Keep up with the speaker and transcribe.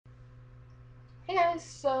Hey guys,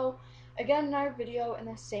 so again another video in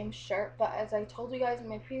the same shirt, but as I told you guys in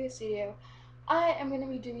my previous video, I am going to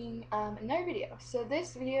be doing another video. So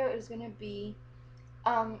this video is going to be,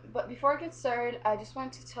 but before I get started, I just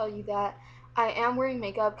wanted to tell you that I am wearing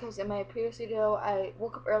makeup because in my previous video I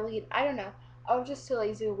woke up early and I don't know, I was just too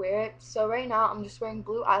lazy to wear it. So right now I'm just wearing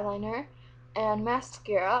blue eyeliner and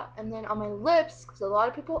mascara, and then on my lips, because a lot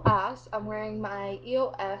of people asked, I'm wearing my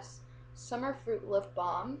EOS Summer Fruit Lip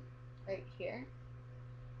Balm right here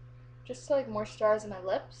just to like moisturize my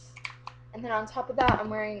lips. And then on top of that, I'm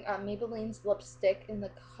wearing Maybelline's lipstick in the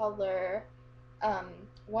color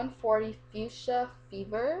 140 Fuchsia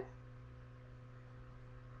Fever.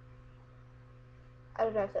 I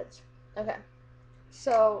don't know if that's okay.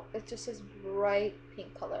 So it's just this bright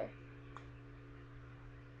pink color.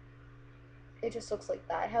 It just looks like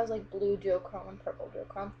that. It has like blue duochrome and purple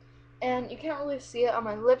duochrome, and you can't really see it on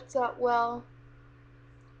my lips that well.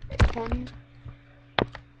 It can.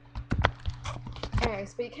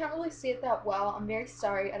 Anyways, but you can't really see it that well. I'm very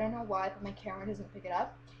sorry. I don't know why, but my camera doesn't pick it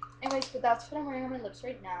up. Anyways, but that's what I'm wearing on my lips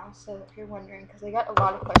right now. So if you're wondering, because I got a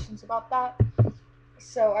lot of questions about that,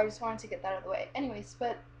 so I just wanted to get that out of the way. Anyways,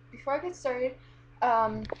 but before I get started,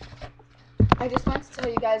 um, I just wanted to tell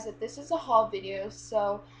you guys that this is a haul video.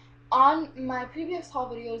 So on my previous haul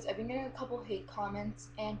videos, I've been getting a couple hate comments,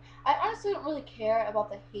 and I honestly don't really care about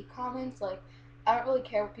the hate comments. Like, I don't really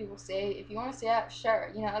care what people say. If you want to say that, sure,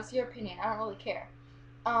 you know, that's your opinion. I don't really care.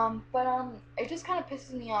 But it just kind of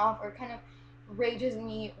pisses me off or kind of rages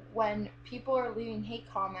me when people are leaving hate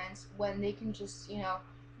comments when they can just, you know,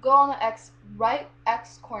 go on the right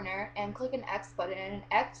X corner and click an X button. And an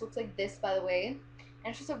X looks like this, by the way.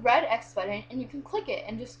 And it's just a red X button, and you can click it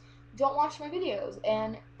and just don't watch my videos.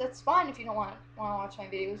 And that's fine if you don't want to watch my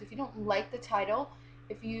videos. If you don't like the title,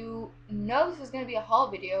 if you know this is going to be a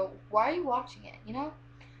haul video, why are you watching it, you know?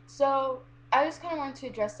 So I just kind of wanted to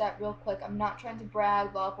address that real quick. I'm not trying to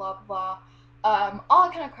brag, blah, blah, blah. All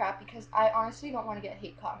that kind of crap, because I honestly don't want to get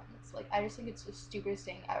hate comments. Like, I just think it's the stupidest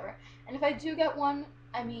thing ever. And if I do get one,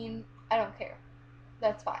 I mean, I don't care.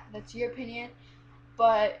 That's fine. That's your opinion.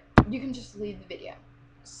 But you can just leave the video.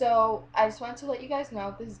 So I just wanted to let you guys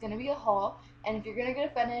know this is going to be a haul. And if you're going to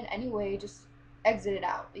get offended anyway, just exit it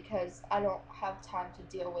out, because I don't have time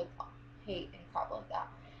to deal with hate and crap like that.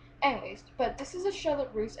 Anyways, but this is a Charlotte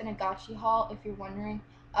Russe and a Gachi haul, if you're wondering.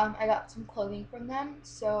 I got some clothing from them,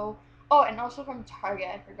 so... Oh, and also from Target,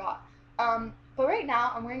 I forgot. But right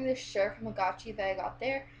now, I'm wearing this shirt from a Gachi that I got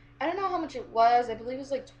there. I don't know how much it was. I believe it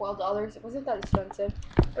was like $12. It wasn't that expensive.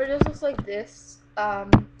 But it just looks like this.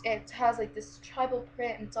 It has like this tribal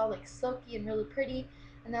print, and it's all like silky and really pretty.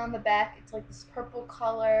 And then on the back, it's like this purple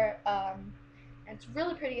color. And it's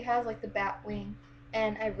really pretty. It has like the bat wing,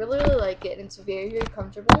 and I really, really like it, and it's very, very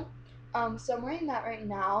comfortable. So I'm wearing that right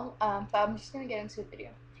now, but I'm just gonna get into the video.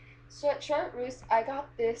 So at Charlotte Russe, I got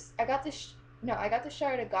this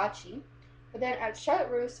shirt at Gachi, but then at Charlotte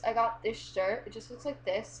Russe, I got this shirt. It just looks like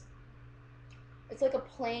this. It's like a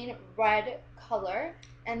plain red color,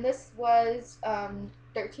 and this was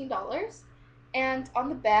 $13. And on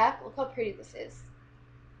the back, look how pretty this is.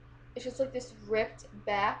 It's just like this ripped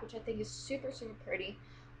back, which I think is super, super pretty.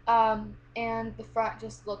 And the front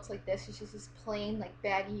just looks like this. It's just this plain, like,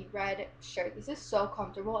 baggy red shirt. This is so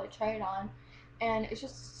comfortable. I tried it on, and it's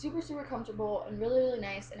just super, super comfortable and really, really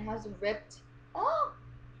nice. And it has a ripped. Oh,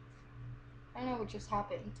 I don't know what just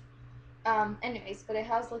happened. Anyways, but it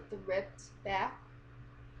has like the ripped back.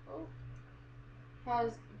 Oh,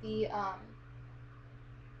 has the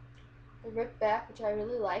ripped back, which I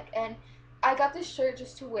really like. And I got this shirt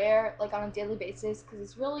just to wear like on a daily basis because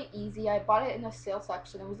it's really easy. I bought it in the sale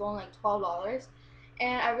section. It was only like $12,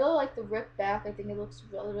 and I really like the ripped back. I think it looks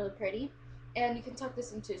really, really pretty. And you can tuck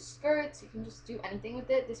this into skirts. You can just do anything with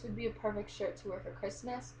it. This would be a perfect shirt to wear for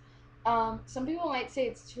Christmas. Some people might say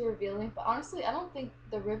it's too revealing, but honestly, I don't think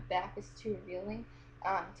the ripped back is too revealing.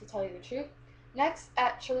 To tell you the truth. Next,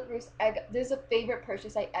 at Charlotte Russe, this is a favorite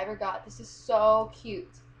purchase I ever got. This is so cute.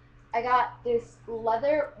 I got this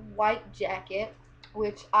leather white jacket,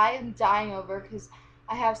 which I am dying over because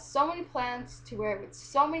I have so many plans to wear with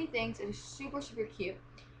so many things. It is super, super cute.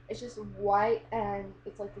 It's just white, and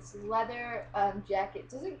it's like this leather jacket. It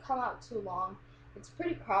doesn't come out too long. It's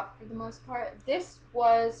pretty cropped for the most part. This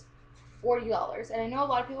was $40, and I know a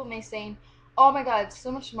lot of people may say, oh my god, it's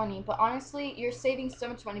so much money, but honestly, you're saving so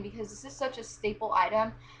much money because this is such a staple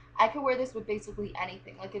item. I could wear this with basically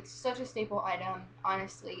anything. Like, it's such a staple item.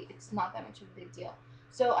 Honestly, it's not that much of a big deal.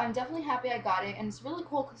 So I'm definitely happy I got it, and it's really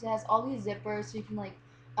cool because it has all these zippers, so you can like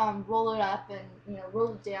roll it up and, you know,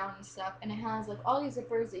 roll it down and stuff. And it has like all these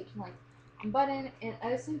zippers that you can like unbutton. And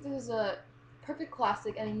I just think this is a perfect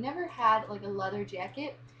classic, and I never had like a leather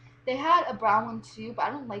jacket. They had a brown one too, but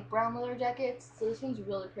I don't like brown leather jackets, so this one's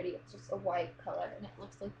really pretty. It's just a white color, and it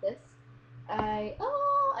looks like this. I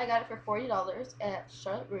got it for $40 at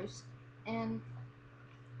Charlotte Russe, and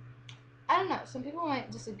I don't know. Some people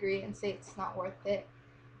might disagree and say it's not worth it.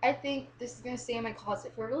 I think this is gonna stay in my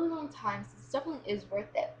closet for a really long time, so it definitely is worth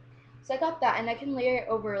it. So I got that, and I can layer it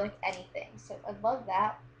over like anything. So I love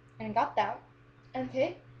that, and I got that.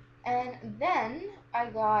 Okay, and then I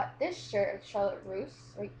got this shirt at Charlotte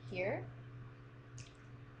Russe right here.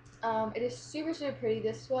 It is super super pretty.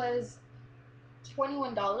 This was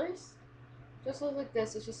 $21. Just looks like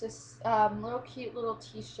this. It's just this little cute little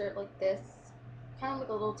T-shirt like this, kind of like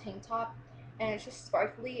a little tank top, and it's just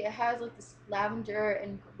sparkly. It has like this lavender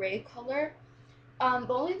and gray color.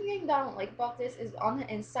 The only thing that I don't like about this is on the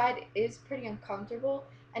inside it is pretty uncomfortable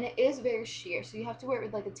and it is very sheer, so you have to wear it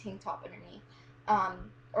with like a tank top underneath,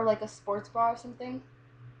 or like a sports bra or something.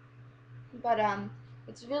 But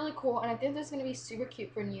it's really cool, and I think this is gonna be super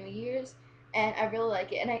cute for New Year's, and I really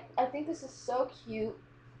like it. And I think this is so cute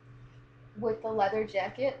with the leather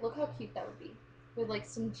jacket. Look how cute that would be with like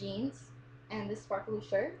some jeans and this sparkly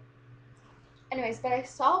shirt. Anyways, but I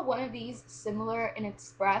saw one of these similar in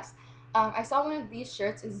Express. I saw one of these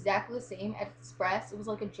shirts exactly the same at Express. It was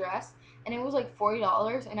like a dress, and it was like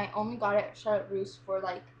 $40, and I only got it at Charlotte Russe for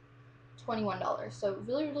like $21. So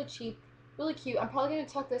really, really cheap, really cute. I'm probably gonna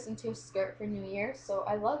tuck this into a skirt for New Year, so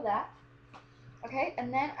I love that. Okay,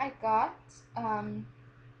 and then um,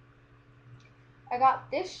 I got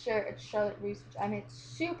this shirt at Charlotte Russe, which I'm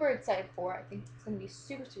super excited for. I think it's gonna be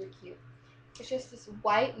super, super cute. It's just this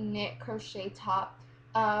white knit crochet top.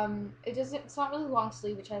 It's not really long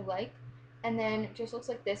sleeve, which I like. And then it just looks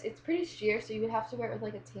like this. It's pretty sheer, so you would have to wear it with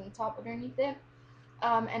like a tank top underneath it.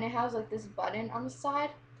 And it has like this button on the side,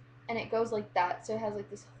 and it goes like that. So it has like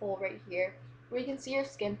this hole right here where you can see your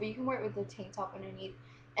skin, but you can wear it with the tank top underneath,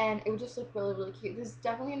 and it would just look really, really cute. This is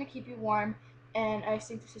definitely gonna keep you warm, and I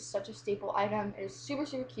think this is such a staple item. It is super,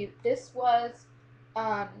 super cute. This was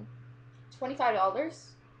um,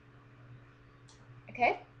 $25.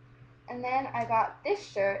 Okay. And then I got this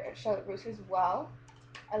shirt at Charlotte Russe as well.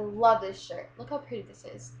 I love this shirt. Look how pretty this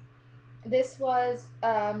is. This was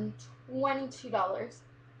 $22.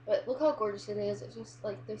 But look how gorgeous it is. It's just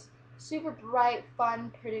like this super bright,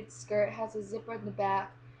 fun, pretty skirt. It has a zipper in the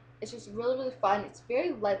back. It's just really, really fun. It's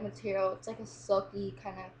very light material. It's like a silky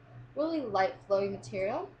kind of really light, flowy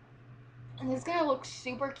material. And it's gonna look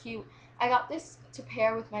super cute. I got this to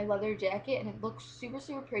pair with my leather jacket, and it looks super,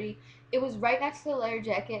 super pretty. It was right next to the leather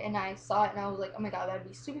jacket, and I saw it, and I was like, oh my god, that'd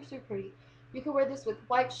be super, super pretty. You could wear this with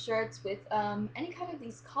white shirts, with any kind of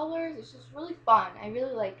these colors. It's just really fun. I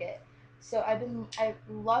really like it. So I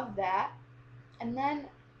love that. And then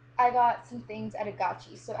I got some things at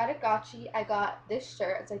Agachi. So at Agachi, I got this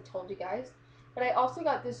shirt, as I told you guys, but I also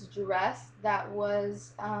got this dress that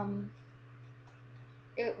was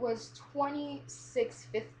it was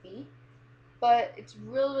 $26.50, but it's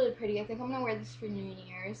really, really pretty. I think I'm gonna wear this for New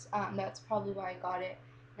Year's. That's probably why I got it,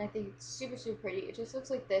 and I think it's super, super pretty. It just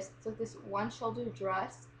looks like this. It's like this one shoulder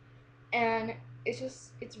dress, and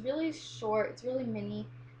it's really short. It's really mini,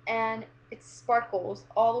 and it sparkles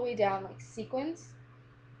all the way down like sequins.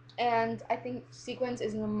 And I think sequins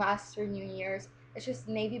is a must for New Year's. It's just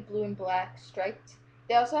navy blue and black striped.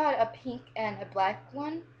 They also had a pink and a black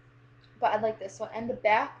one, but I like this one. And the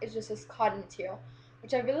back is just this cotton material,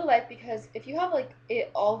 which I really like because if you have like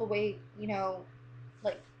it all the way,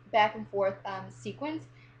 like back and forth sequins,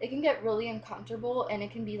 it can get really uncomfortable and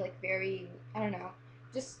it can be like very, I don't know,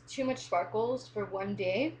 just too much sparkles for one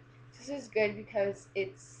day. This is good because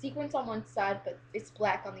it's sequins on one side, but it's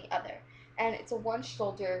black on the other. And it's a one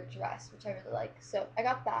shoulder dress, which I really like. So I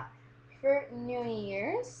got that for New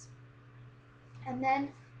Year's. And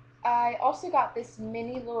then I also got this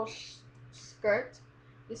mini little skirt.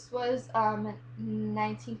 This was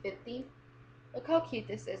 1950. Look how cute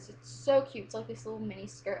this is. It's so cute. It's like this little mini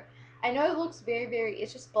skirt. I know it looks very, very,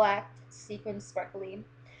 it's just black, sequin, sparkly.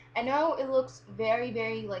 I know it looks very,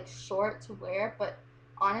 very like short to wear, but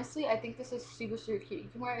honestly, I think this is super, super cute. You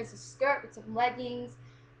can wear it as a skirt with some leggings,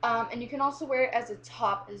 and you can also wear it as a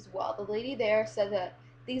top as well. The lady there said that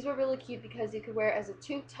these were really cute because you could wear it as a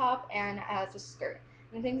tube top and as a skirt.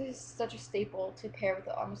 And I think this is such a staple to pair with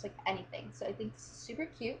almost like anything. So I think this is super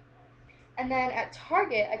cute. And then at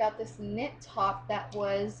Target, I got this knit top that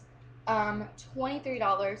was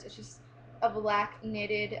 $23. It's just a black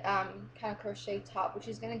knitted kind of crochet top, which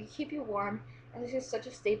is going to keep you warm. And this is such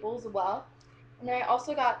a staple as well. And then I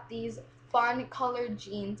also got these fun colored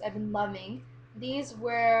jeans I've been loving. These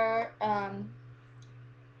were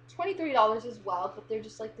 $23 as well, but they're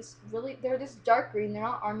just like this really, they're this dark green, they're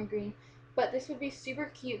not army green, but this would be super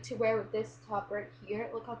cute to wear with this top right here.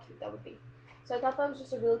 Look how cute that would be. So I thought that was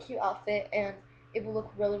just a really cute outfit, and it will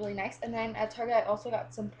look really, really nice. And then at Target, I also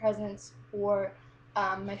got some presents for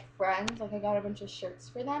my friends. Like I got a bunch of shirts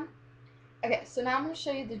for them. Okay, so now I'm gonna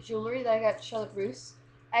show you the jewelry that I got at Charlotte Russe.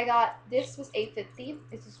 I got this was $8.50.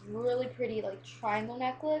 It's this really pretty like triangle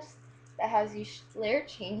necklace that has these layered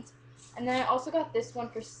chains. And then I also got this one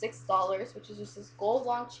for $6, which is just this gold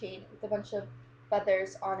long chain with a bunch of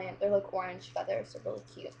feathers on it. They're like orange feathers, they're really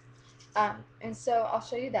cute. And so I'll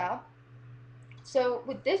show you that. So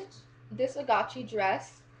with this Agachi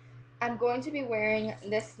dress, I'm going to be wearing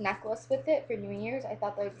this necklace with it for New Year's. I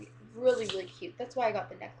thought that would be really, really cute. That's why I got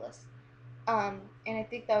the necklace. And I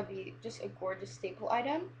think that would be just a gorgeous staple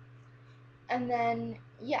item. And then,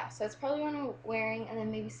 yeah, so that's probably what I'm wearing, and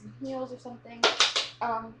then maybe some heels or something.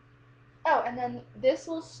 Um, oh, and then this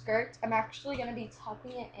little skirt, I'm actually going to be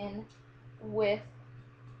tucking it in with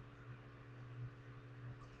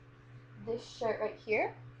this shirt right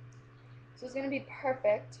here. So it's going to be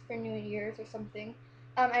perfect for New Year's or something.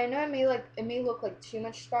 I know it may look like too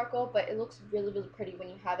much sparkle, but it looks really, really pretty when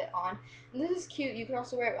you have it on. And this is cute. You can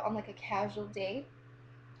also wear it on like a casual day.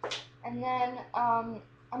 And then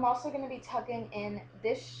I'm also going to be tucking in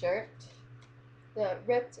this shirt, the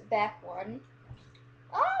ripped back one.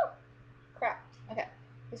 Oh, crap. Okay.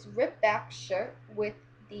 This ripped back shirt with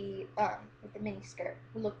the mini skirt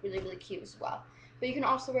will look really, really cute as well. But you can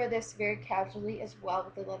also wear this very casually as well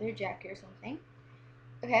with a leather jacket or something.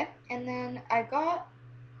 Okay, and then I got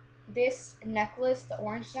this necklace, the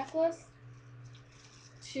orange necklace,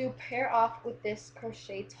 to pair off with this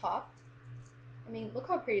crochet top. I mean, look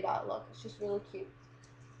how pretty that looks. It's just really cute.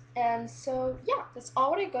 And so, yeah, that's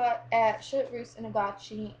all what I got at Charlotte Russe and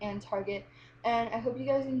Agachi and Target. And I hope you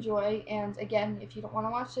guys enjoy. And again, if you don't want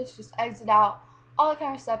to watch this, just exit out, all that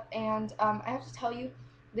kind of stuff. And I have to tell you,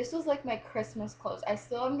 this was like my Christmas clothes. I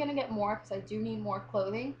still am going to get more because I do need more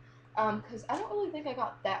clothing. Because I don't really think I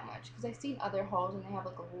got that much. Because I've seen other hauls and they have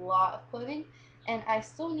like a lot of clothing. And I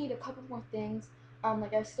still need a couple more things.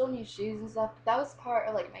 Like I still need shoes and stuff. But that was part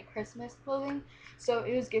of like my Christmas clothing. So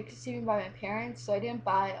it was gifted to me by my parents. So I didn't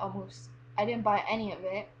buy any of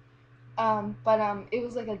it. But it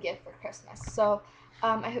was like a gift for Christmas. So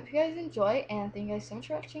I hope you guys enjoy, and thank you guys so much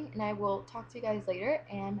for watching. And I will talk to you guys later.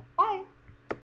 And bye.